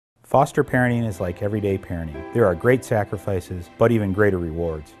Foster parenting is like everyday parenting. There are great sacrifices, but even greater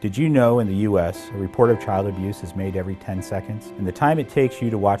rewards. Did you know in the U.S., a report of child abuse is made every 10 seconds? In the time it takes you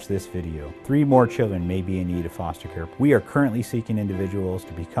to watch this video, 3 more children may be in need of foster care. We are currently seeking individuals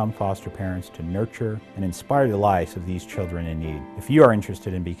to become foster parents to nurture and inspire the lives of these children in need. If you are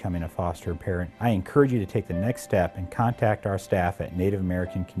interested in becoming a foster parent, I encourage you to take the next step and contact our staff at Native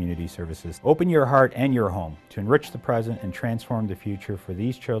American Community Services. Open your heart and your home to enrich the present and transform the future for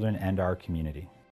these children and our community.